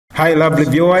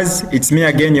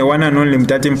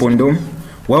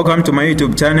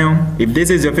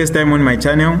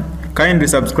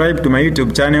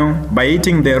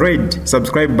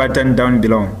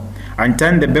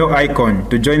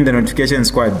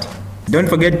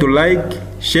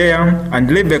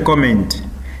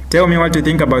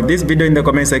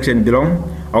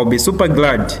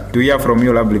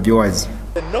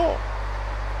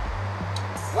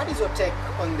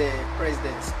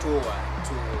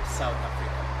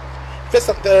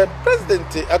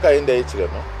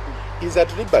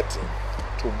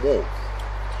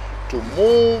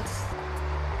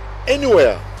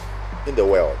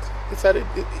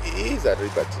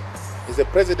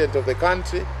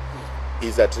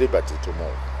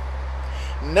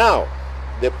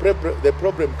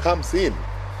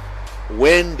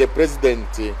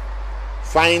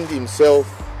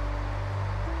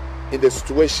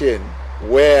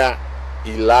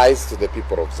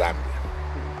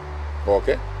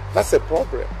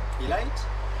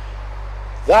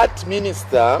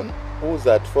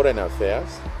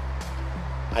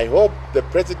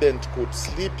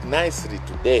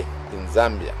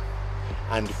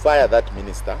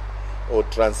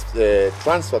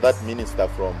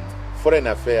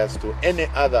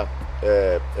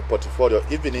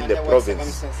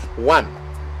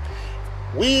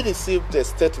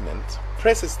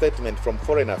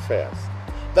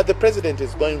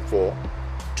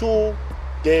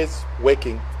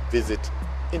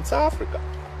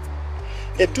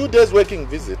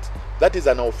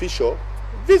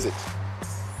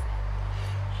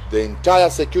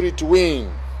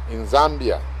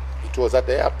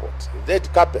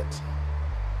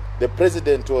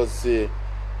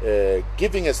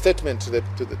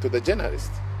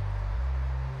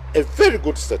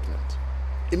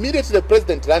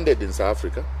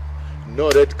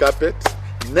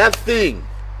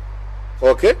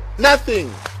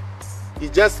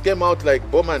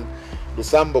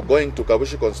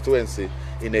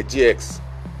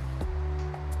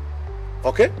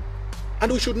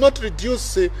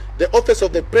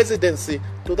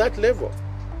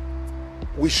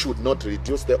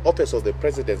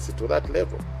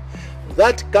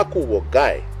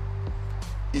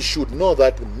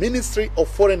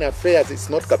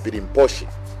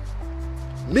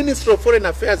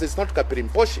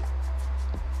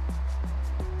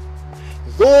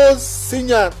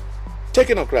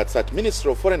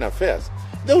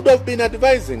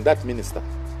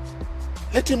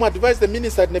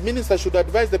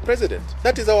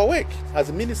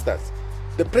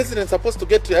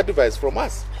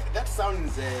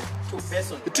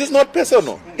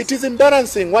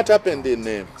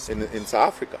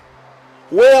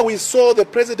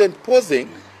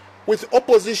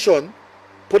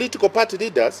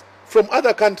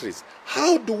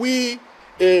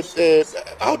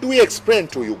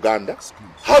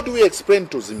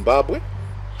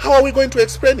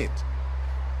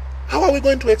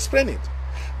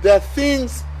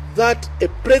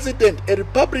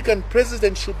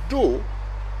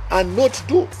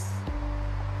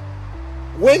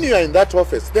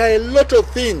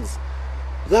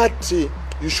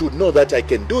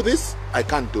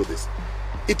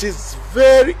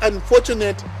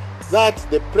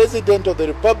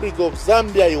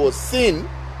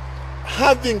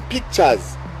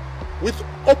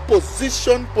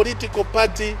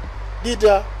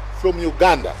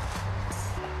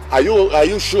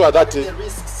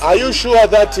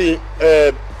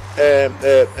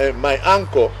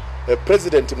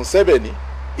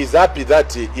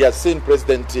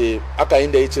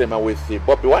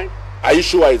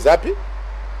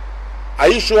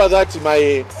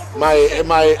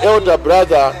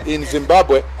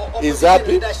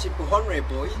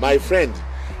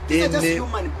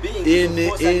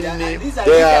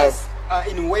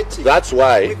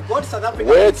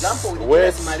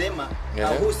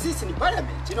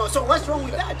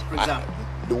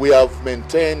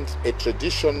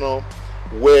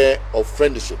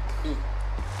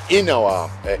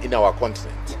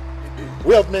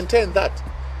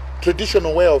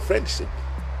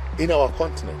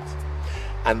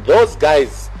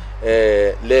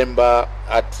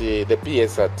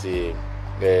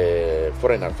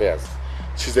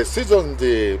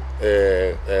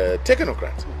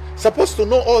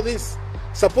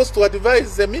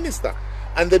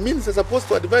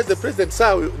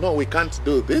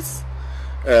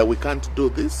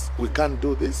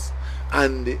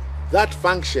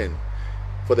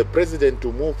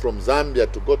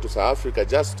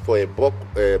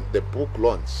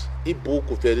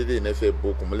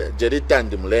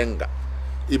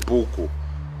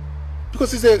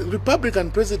Because he's a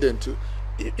Republican president.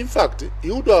 In fact,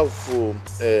 he would have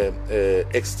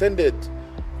extended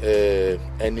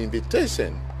an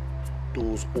invitation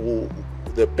to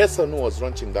the person who was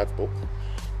launching that book.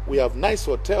 We have nice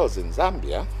hotels in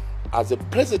Zambia. As a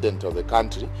president of the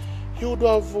country, he would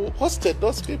have hosted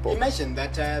those people. You mentioned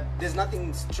that there's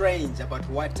nothing strange about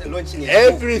what launching a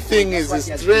everything book.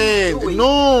 is strange.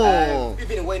 No.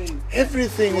 Even when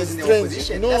everything is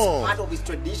strange. No. That's part of his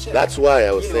tradition. That's why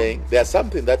I was saying there's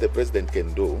something that the president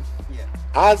can do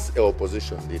as an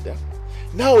opposition leader.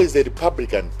 Now he's a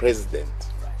Republican president.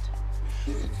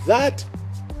 Right. That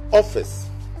office,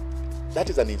 that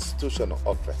is an institutional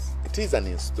office. It is an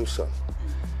institution.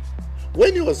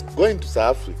 When he was going to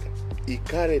South Africa, he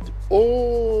carried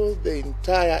all the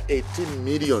entire 18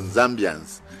 million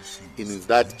Zambians in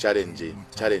that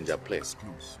challenger place.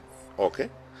 Okay?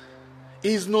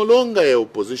 He's no longer an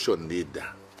opposition leader.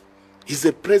 He's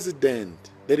a president,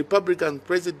 the Republican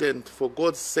president, for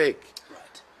God's sake.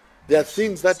 There are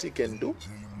things that he can do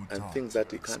and things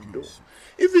that he can't do.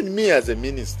 Even me as a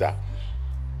minister,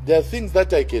 there are things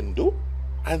that I can do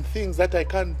and things that I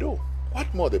can't do.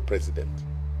 What more the president?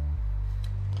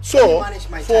 So,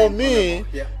 for me,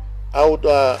 I would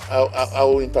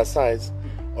emphasize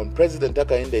on President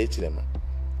Hakainde Hichilema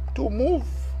to move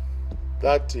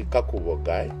that Kakubo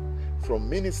guy from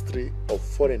Ministry of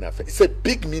Foreign Affairs. It's a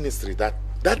big ministry.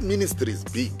 That ministry is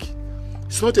big.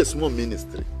 It's not a small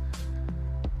ministry.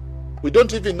 We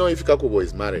don't even know if Kakubo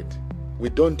is married. We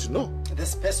don't know.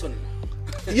 This person.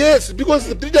 Yes, because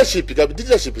the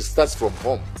leadership starts from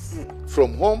home.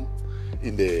 From home,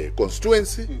 in the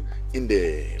constituency, in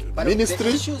the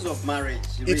ministry. The issues of marriage,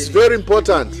 it's very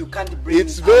important. You can't bring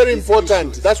it's very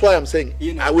important. Issues. That's why I'm saying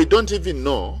we don't even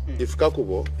know if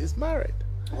Kakubo is married.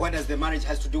 What does the marriage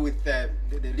has to do with the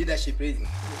leadership, the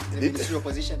ministerial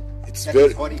position? It's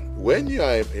very. When you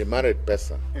are a married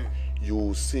person,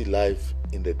 you see life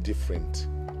in a different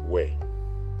way.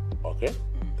 Okay,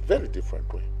 very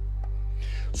different way.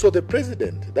 So the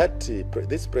president,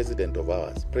 this president of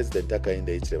ours, President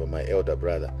Hakainde Hichilema, my elder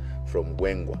brother from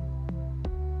Wengwa,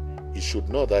 he should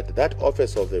know that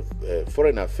office of the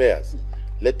foreign affairs,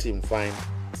 let him find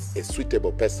a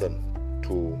suitable person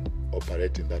to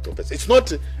operate in that office. It's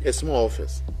not a small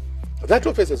office. That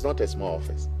office is not a small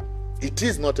office. It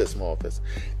is not a small office.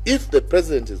 If the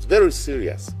president is very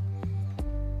serious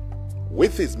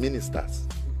with his ministers,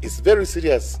 is very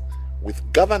serious with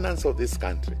governance of this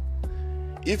country,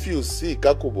 if you see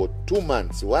Kakubo 2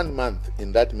 months, 1 month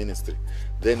in that ministry,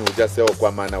 then we just say, oh,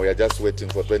 Kwamana, we are just waiting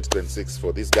for 2026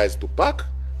 for these guys to pack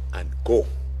and go.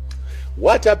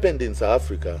 What happened in South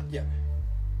Africa?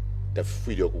 The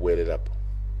video wear it up.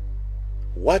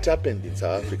 What happened in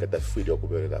South Africa? The video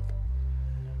wear it up.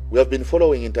 We have been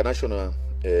following international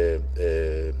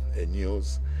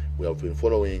news. We have been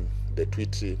following the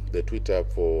Twitter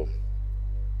for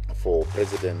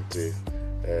President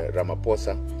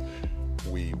Ramaphosa.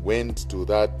 We went to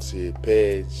that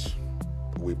page,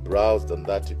 we browsed on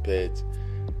that page.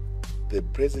 The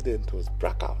president was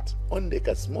struck out on like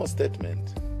a small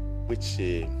statement which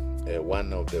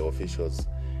one of the officials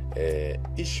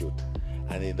issued.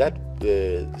 And in that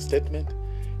statement,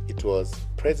 it was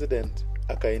President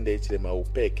Hakainde Hichilema will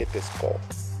pay a Kete score.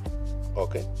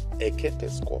 Okay? A Kete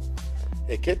score.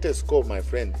 A Kete score, my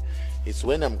friend, is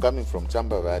when I'm coming from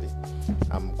Chamba Valley,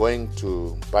 I'm going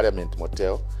to Parliament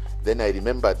Motel. Then I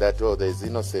remember that, oh, there's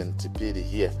Innocent Pili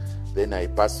here. Then I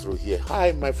pass through here.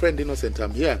 Hi, my friend Innocent,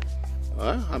 I'm here.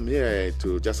 I'm here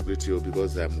to just greet you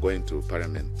because I'm going to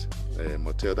Parliament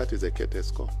Motel. That is a Kete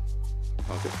score.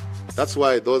 Okay. That's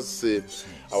why those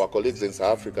our colleagues in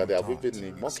South Africa, they have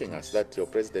even mocking us that your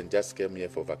president just came here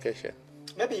for vacation.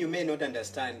 Maybe you may not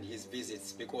understand his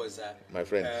visits because, my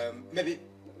friend, maybe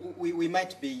we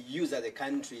might be used as a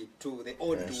country to the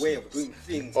old way of doing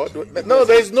things. No,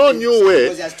 there is no new way.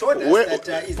 Because he has told us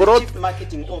that he's the chief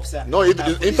marketing officer. No,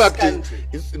 in fact,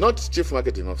 it's not chief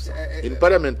marketing officer. In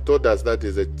Parliament, told us that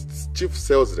he's a chief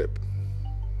sales rep.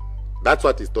 That's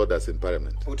what he told us in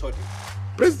Parliament. Who told you?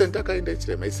 President Hakainde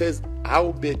Hichilema. He says, I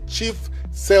will be a chief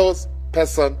sales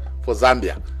person for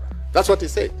Zambia. That's what he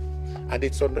said. And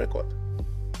it's on record.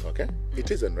 Okay? It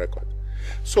is on record.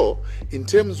 So, in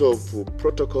terms of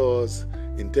protocols,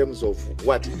 in terms of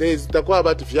what, there is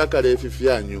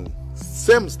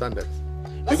same standards.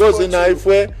 Because in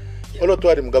Ifwe,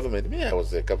 government, me, I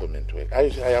was a government work. I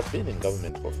have been in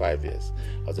government for 5 years.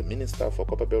 I was a minister for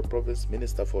Copperbelt Province,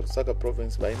 minister for Lusaka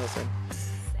Province by Innocent.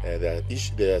 There are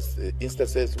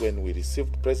instances when we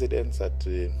received presidents at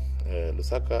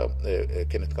Lusaka,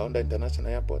 Kenneth Kaunda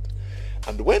International Airport.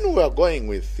 And when we were going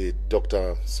with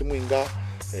Dr. Simwinga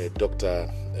Dr.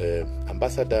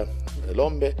 Ambassador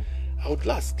Lombe, I would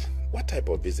ask, what type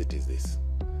of visit is this?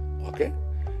 Okay.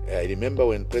 I remember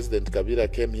when President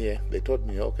Kabila came here, they told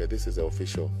me, okay, this is an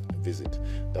official visit.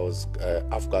 That was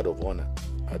half guard of honor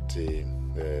at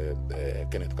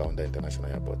Kenneth Kaunda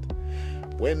International Airport.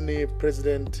 When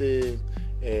President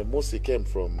Musi came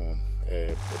from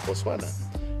Botswana,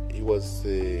 he was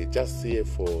just here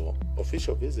for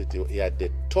official visit. He had the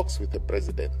talks with the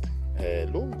President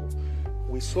Lungu.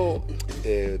 We saw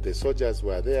the soldiers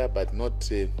were there, but not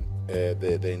the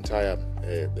entire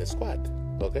the squad.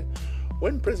 Okay.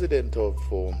 When President of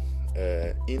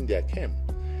India came,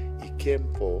 he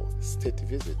came for state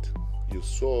visit. You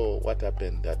saw what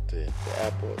happened at the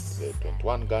airport, the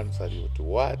 21 gun salute,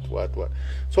 what.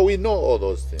 So we know all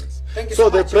those things. Thank you so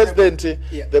the much, president,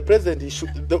 the president,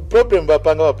 the problem about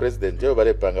Pangaba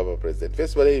president,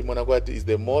 first of all, Monagwati is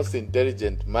the most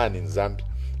intelligent man in Zambia,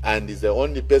 and is the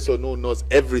only person who knows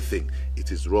everything.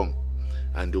 It is wrong.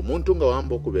 And umuntu nga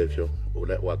wambo kubefyo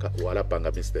wala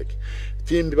panga mistake.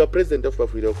 Timbi ba president of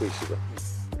Africa kuishiba.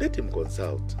 Let him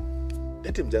consult.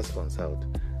 Let him just consult.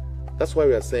 That's why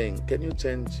we are saying, can you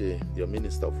change your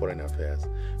Minister of Foreign Affairs?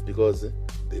 Because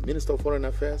the Minister of Foreign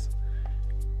Affairs,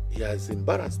 he has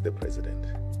embarrassed the president.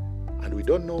 And we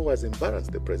don't know who has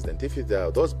embarrassed the president. If there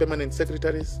are those permanent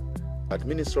secretaries at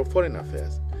Minister of Foreign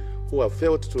Affairs who have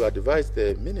failed to advise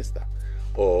the minister,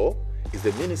 or is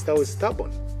the minister who is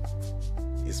stubborn,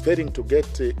 is failing to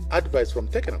get advice from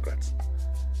technocrats.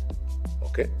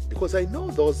 Okay? Because I know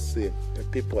those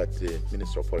people at the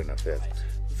Ministry of Foreign Affairs,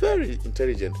 very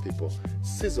intelligent people,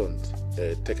 seasoned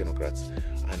technocrats,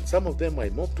 and some of them, I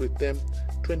moved with them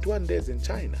 21 days in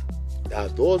China. There are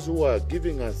those who are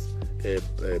giving us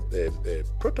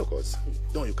protocols.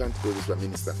 No, you can't do this to a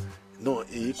minister. No,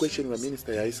 you question your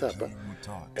minister,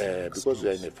 because you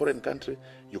are in a foreign country,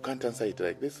 you can't answer it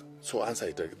like this. So answer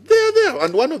it like this. They're there.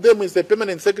 And one of them is the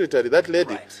permanent secretary, that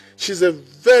lady. Right. She's a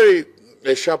very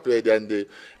sharp lady, and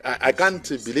I can't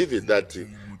believe it that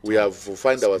we have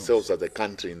find ourselves as a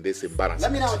country in this embarrassment.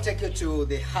 Let me now take you to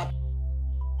the hub.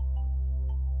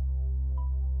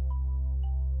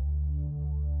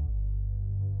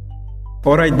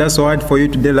 Alright, that's all for you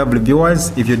today, lovely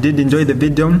viewers. If you did enjoy the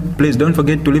video, please don't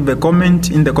forget to leave a comment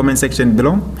in the comment section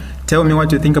below. Tell me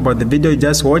what you think about the video you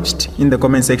just watched in the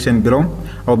comment section below.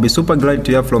 I'll be super glad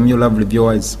to hear from you, lovely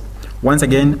viewers. Once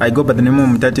again, I go by the name of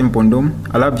Mutati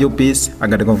Mpundu. I love you, peace, I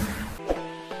gotta go.